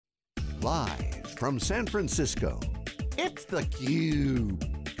Live from San Francisco, it's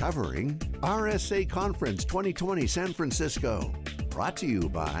theCUBE, covering RSA Conference 2020 San Francisco. Brought to you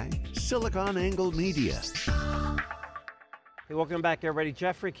by SiliconANGLE Media. Hey, welcome back everybody.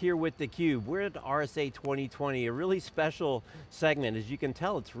 Jeff Frick here with theCUBE. We're at RSA 2020, a really special segment. As you can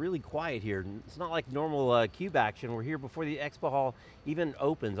tell, it's really quiet here. It's not like normal CUBE action. We're here before the expo hall even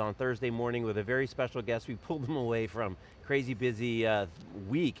opens on Thursday morning with a very special guest. We pulled them away from crazy busy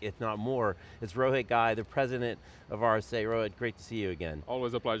week, if not more. It's Rohit Ghai, the president of RSA. Rohit, great to see you again.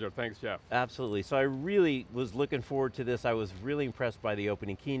 Always a pleasure, thanks Jeff. Absolutely, so I really was looking forward to this. I was really impressed by the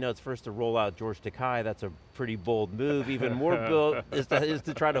opening keynotes. First to roll out George Takei, that's a pretty bold move. Even more bold is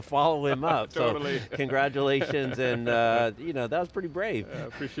to try to follow him up. Totally. So congratulations, and you know, that was pretty brave.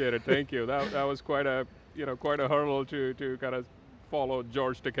 Appreciate it, thank you. That was quite a hurdle to kind of follow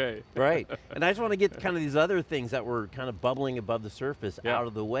George Takei. Right, and I just want to get kind of these other things that were kind of bubbling above the surface out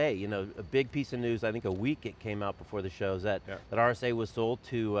of the way. You know, a big piece of news, I think a week it came out before the show, is that RSA was sold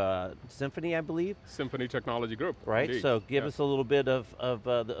to Symphony, I believe? Symphony Technology Group. Right, indeed. So give us a little bit of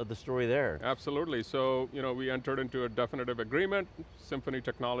the story there. Absolutely, so you know, we entered into a definitive agreement, Symphony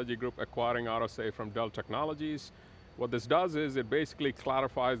Technology Group acquiring RSA from Dell Technologies. What this does is it basically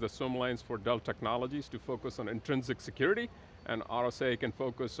clarifies the swim lanes for Dell Technologies to focus on intrinsic security, and RSA can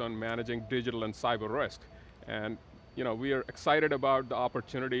focus on managing digital and cyber risk. And you know, we are excited about the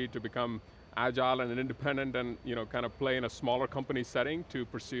opportunity to become agile and independent and you know, kind of play in a smaller company setting to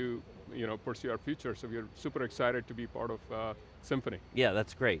pursue our future. So we're super excited to be part of Symphony. Yeah,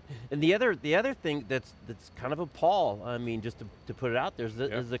 that's great. And the other thing that's kind of a pall, I mean, just to put it out there, is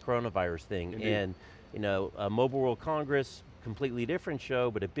the coronavirus thing. Indeed. And you know, Mobile World Congress, completely different show,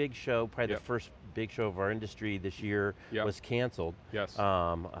 but a big show, probably the first big show of our industry this year was canceled. Yes.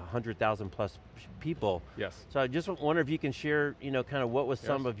 100,000 plus people. Yes. So I just wonder if you can share, you know, kind of what was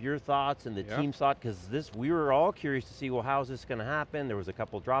some of your thoughts and the team's thought, because we were all curious to see, well, how is this going to happen? There was a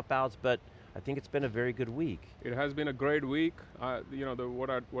couple dropouts, but I think it's been a very good week. It has been a great week. You know,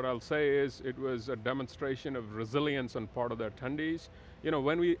 what I'll say is it was a demonstration of resilience on part of the attendees. You know,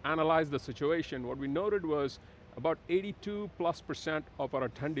 when we analyzed the situation, what we noted was about 82+% of our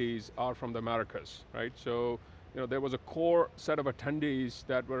attendees are from the Americas, right? So, you know, there was a core set of attendees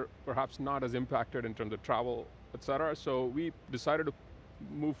that were perhaps not as impacted in terms of travel, et cetera. So we decided to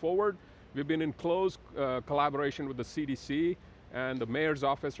move forward. We've been in close collaboration with the CDC and the mayor's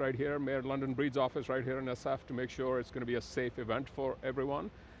office right here, Mayor London Breed's office right here in SF, to make sure it's going to be a safe event for everyone.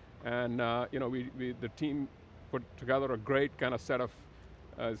 And you know, the team put together a great kind of set of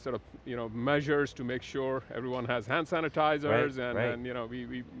you know, measures to make sure everyone has hand sanitizers, and you know,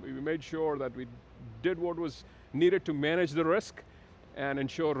 we made sure that we did what was needed to manage the risk and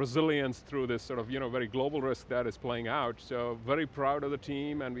ensure resilience through this sort of, you know, very global risk that is playing out. So very proud of the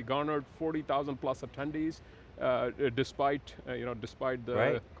team, and we garnered 40,000 plus attendees despite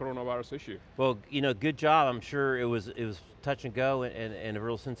the coronavirus issue. Well, you know, good job. I'm sure it was touch and go and a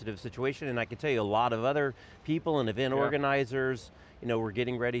real sensitive situation, and I can tell you a lot of other people and event organizers, you know, we're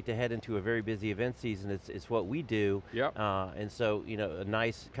getting ready to head into a very busy event season. It's what we do. And so, you know, a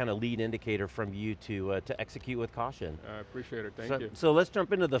nice kind of lead indicator from you to execute with caution. I appreciate it, thank you. So let's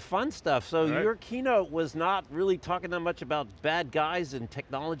jump into the fun stuff. So your keynote was not really talking that much about bad guys and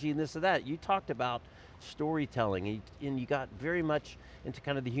technology and this or that. You talked about storytelling, and you got very much into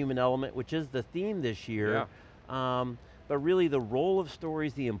kind of the human element, which is the theme this year. But really the role of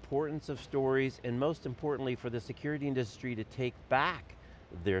stories, the importance of stories, and most importantly for the security industry to take back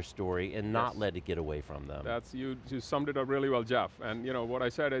their story and not let it get away from them. That's, you summed it up really well, Jeff. And you know, what I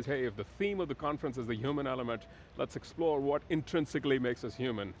said is, hey, if the theme of the conference is the human element, let's explore what intrinsically makes us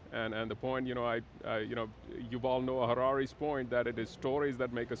human. And the point, you know, you know, Yuval Noah Harari's point that it is stories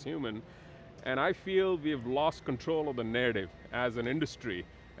that make us human. And I feel we've lost control of the narrative as an industry,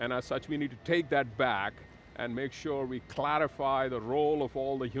 and as such we need to take that back and make sure we clarify the role of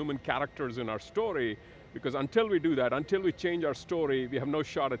all the human characters in our story, because until we do that, until we change our story, we have no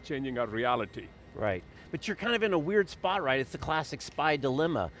shot at changing our reality. Right, but you're kind of in a weird spot, right? It's the classic spy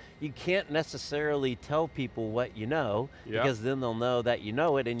dilemma. You can't necessarily tell people what you know, because then they'll know that you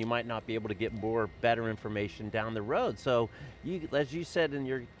know it, and you might not be able to get better information down the road. So, as you said in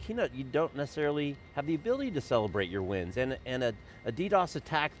your keynote, you don't necessarily have the ability to celebrate your wins, and a DDoS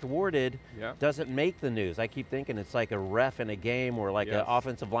attack thwarted doesn't make the news. I keep thinking it's like a ref in a game, or like an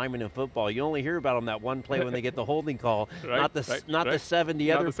offensive lineman in football. You only hear about them that one play when they get the holding call, not the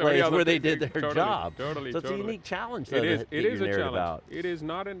 70 other plays where they did their job. So it's a unique challenge though, it is a challenge. It is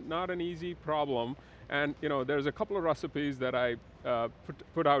not an easy problem, and you know, there's a couple of recipes that I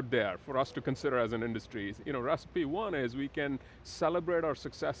put out there for us to consider as an industry. You know, recipe one is we can celebrate our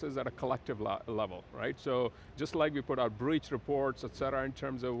successes at a collective level, right? So just like we put out breach reports, et cetera, in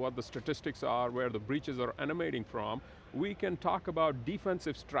terms of what the statistics are, where the breaches are emanating from, we can talk about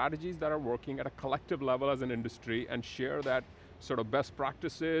defensive strategies that are working at a collective level as an industry and share that sort of best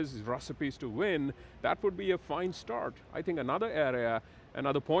practices, recipes to win. That would be a fine start. I think another area,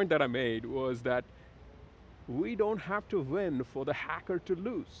 another point that I made was that we don't have to win for the hacker to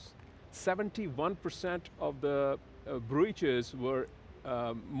lose. 71% of the breaches were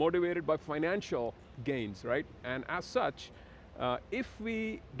motivated by financial gains, right? And as such, if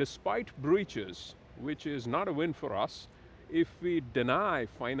we, despite breaches, which is not a win for us, if we deny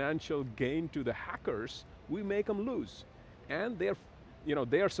financial gain to the hackers, we make them lose. And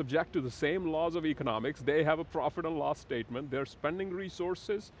they are subject to the same laws of economics. They have a profit and loss statement. They're spending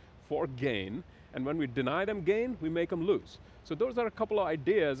resources for gain, and when we deny them gain, we make them lose. So those are a couple of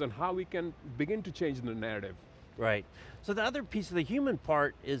ideas on how we can begin to change the narrative. Right. So the other piece of the human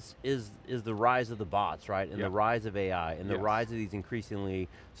part is the rise of the bots, right? And the rise of AI, and the rise of these increasingly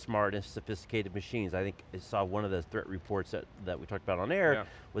smart and sophisticated machines. I think I saw one of the threat reports that we talked about on air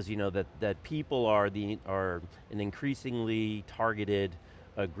was, you know, that people are an increasingly targeted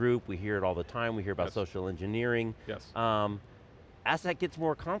group. We hear it all the time. We hear about social engineering. Yes. As that gets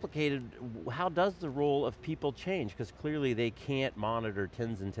more complicated, how does the role of people change? Because clearly they can't monitor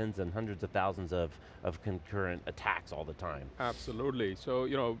tens and hundreds of thousands of concurrent attacks all the time. Absolutely, so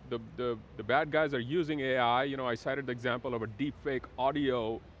you know, the bad guys are using AI. You know, I cited the example of a deepfake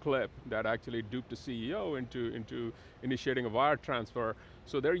audio clip that actually duped a CEO into initiating a wire transfer.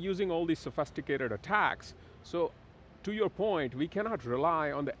 So they're using all these sophisticated attacks. So to your point, we cannot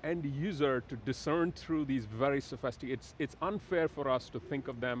rely on the end user to discern through these very sophisticated, it's unfair for us to think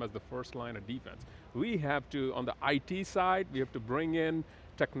of them as the first line of defense. We have to, on the IT side, we have to bring in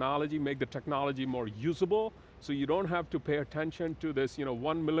technology, make the technology more usable, so you don't have to pay attention to this, you know,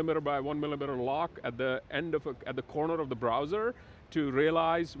 1 millimeter by 1 millimeter lock at the end of at the corner of the browser to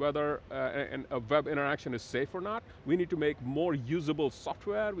realize whether a web interaction is safe or not. We need to make more usable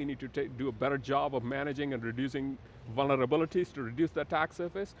software. We need to do a better job of managing and reducing vulnerabilities to reduce the attack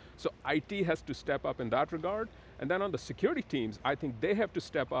surface. So IT has to step up in that regard. And then on the security teams, I think they have to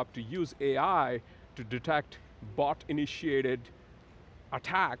step up to use AI to detect bot-initiated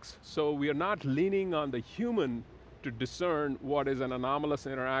attacks, so we are not leaning on the human to discern what is an anomalous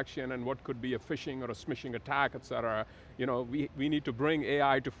interaction and what could be a phishing or a smishing attack, et cetera. You know, we need to bring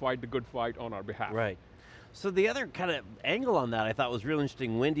AI to fight the good fight on our behalf. Right. So the other kind of angle on that I thought was really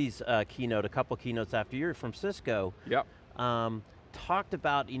interesting, Wendy's keynote, a couple keynotes after you from Cisco, talked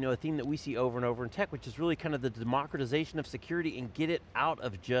about, you know, a theme that we see over and over in tech, which is really kind of the democratization of security and get it out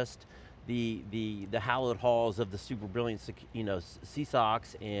of just the hallowed halls of the super brilliant, you know,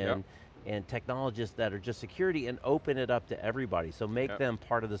 CSOCs and technologists that are just security, and open it up to everybody. So make them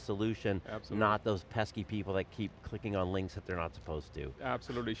part of the solution, not those pesky people that keep clicking on links that they're not supposed to.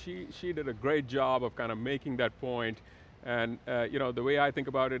 Absolutely, she did a great job of kind of making that point. And you know, the way I think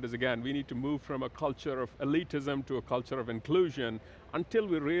about it is, again, we need to move from a culture of elitism to a culture of inclusion until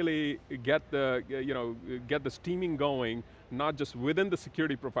we really get the, get the steaming going, not just within the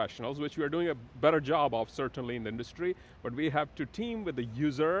security professionals, which we are doing a better job of certainly in the industry, but we have to team with the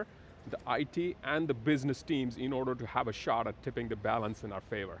user, the IT, and the business teams in order to have a shot at tipping the balance in our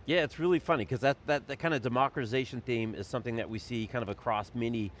favor. Yeah, it's really funny, because that kind of democratization theme is something that we see kind of across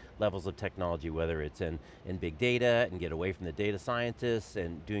many levels of technology, whether it's in big data, and get away from the data scientists,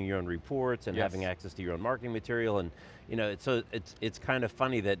 and doing your own reports, and having access to your own marketing material, and you know, it's kind of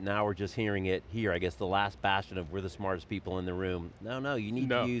funny that now we're just hearing it here, I guess the last bastion of we're the smartest people in the room. No, you need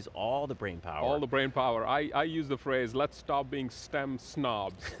to use all the brain power. All the brain power. I use the phrase, let's stop being STEM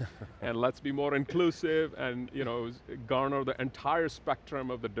snobs, and let's be more inclusive, and you know, garner the entire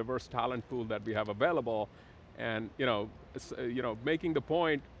spectrum of the diverse talent pool that we have available. And you know, making the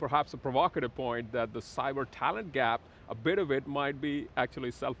point, perhaps a provocative point, that the cyber talent gap, a bit of it might be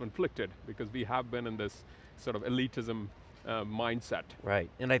actually self-inflicted, because we have been in this sort of elitism mindset. Right,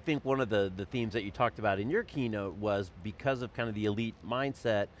 and I think one of the themes that you talked about in your keynote was, because of kind of the elite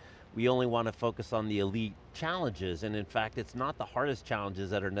mindset, we only want to focus on the elite challenges, and in fact, it's not the hardest challenges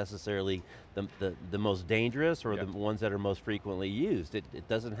that are necessarily the most dangerous, or the ones that are most frequently used. It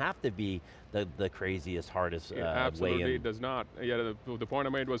doesn't have to be the craziest, hardest absolutely way in. Does not. Yeah, the point I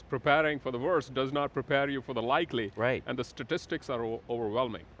made was preparing for the worst does not prepare you for the likely. Right. And the statistics are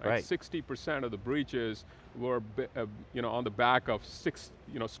overwhelming. Right. 60% of the breaches were on the back of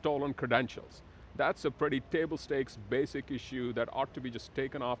stolen credentials. That's a pretty table stakes basic issue that ought to be just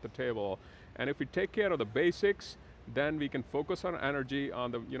taken off the table. And if we take care of the basics, then we can focus our energy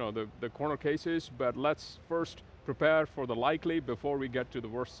on the corner cases, but let's first prepare for the likely before we get to the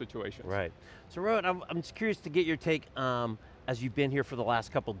worst situations. Right. So Rohit, I'm just curious to get your take as you've been here for the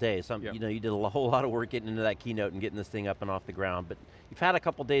last couple days. You know, you did a whole lot of work getting into that keynote and getting this thing up and off the ground, but you've had a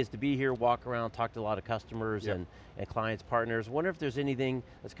couple days to be here, walk around, talk to a lot of customers and clients, partners. Wonder if there's anything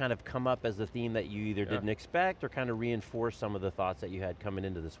that's kind of come up as the theme that you either didn't expect or kind of reinforce some of the thoughts that you had coming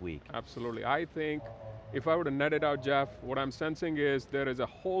into this week. Absolutely, I think if I were to net it out, Jeff, what I'm sensing is there is a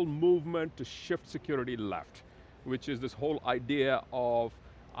whole movement to shift security left, which is this whole idea of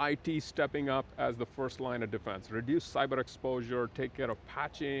IT stepping up as the first line of defense. Reduce cyber exposure, take care of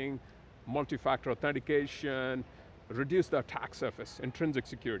patching, multi-factor authentication, reduce the attack surface, intrinsic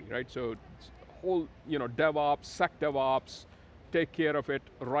security, right? So whole, DevOps, SecDevOps, take care of it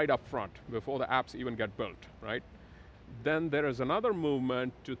right up front before the apps even get built, right? Then there is another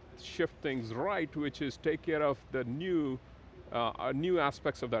movement to shift things right, which is take care of the new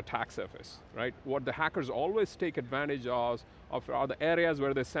aspects of the attack surface, right? What the hackers always take advantage of are the areas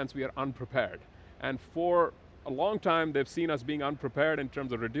where they sense we are unprepared. And for a long time, they've seen us being unprepared in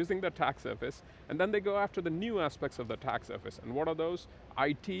terms of reducing the attack surface, and then they go after the new aspects of the attack surface. And what are those?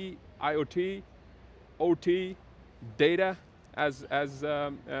 IT, IoT, OT, data as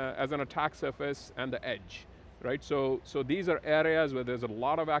an attack surface, and the edge. Right, so these are areas where there's a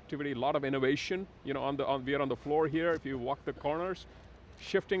lot of activity, a lot of innovation. We are on the floor here. If you walk the corners,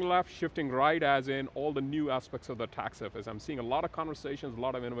 shifting left, shifting right, as in all the new aspects of the attack surface. I'm seeing a lot of conversations, a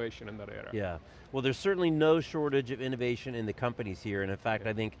lot of innovation in that area. Yeah, well, there's certainly no shortage of innovation in the companies here, and in fact,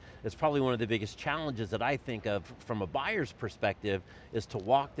 I think it's probably one of the biggest challenges that I think of from a buyer's perspective is to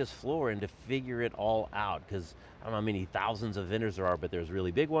walk this floor and to figure it all out, because I don't know how many thousands of vendors there are, but there's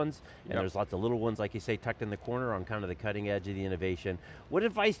really big ones, and there's lots of little ones, like you say, tucked in the corner on kind of the cutting edge of the innovation. What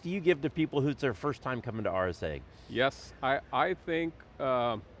advice do you give to people who's their first time coming to RSA? Yes, I think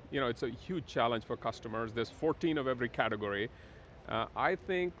it's a huge challenge for customers. There's 14 of every category. I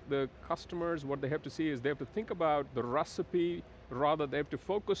think the customers, what they have to see is they have to think about the recipe, rather they have to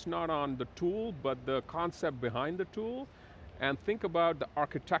focus not on the tool, but the concept behind the tool, and think about the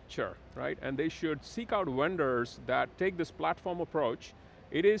architecture, right? And they should seek out vendors that take this platform approach.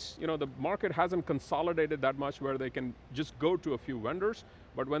 It is, the market hasn't consolidated that much where they can just go to a few vendors,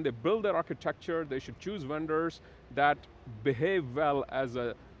 but when they build their architecture, they should choose vendors that behave well as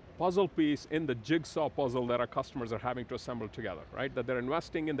a puzzle piece in the jigsaw puzzle that our customers are having to assemble together, right? That they're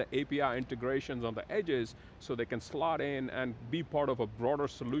investing in the API integrations on the edges so they can slot in and be part of a broader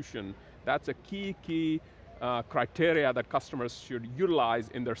solution. That's a key criteria that customers should utilize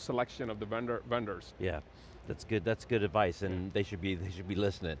in their selection of the vendors. Yeah. That's good advice, and they should be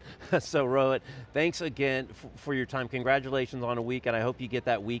listening. So Rohit, thanks again for your time. Congratulations on a week, and I hope you get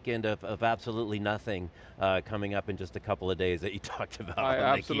that weekend of absolutely nothing coming up in just a couple of days that you talked about. I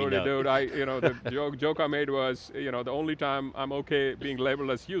absolutely do. The joke I made was, the only time I'm okay being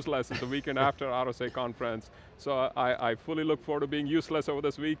labeled as useless is the weekend after RSA conference. So I fully look forward to being useless over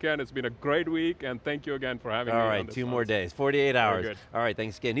this weekend. It's been a great week, and thank you again for having me. All right, 2 more days, 48 hours. Very good. All right,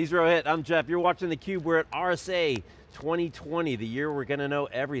 thanks again. He's Rohit, I'm Jeff. You're watching theCUBE. We're at RSA 2020, the year we're going to know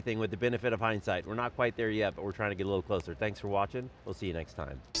everything with the benefit of hindsight. We're not quite there yet, but we're trying to get a little closer. Thanks for watching. We'll see you next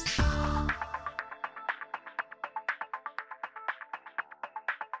time.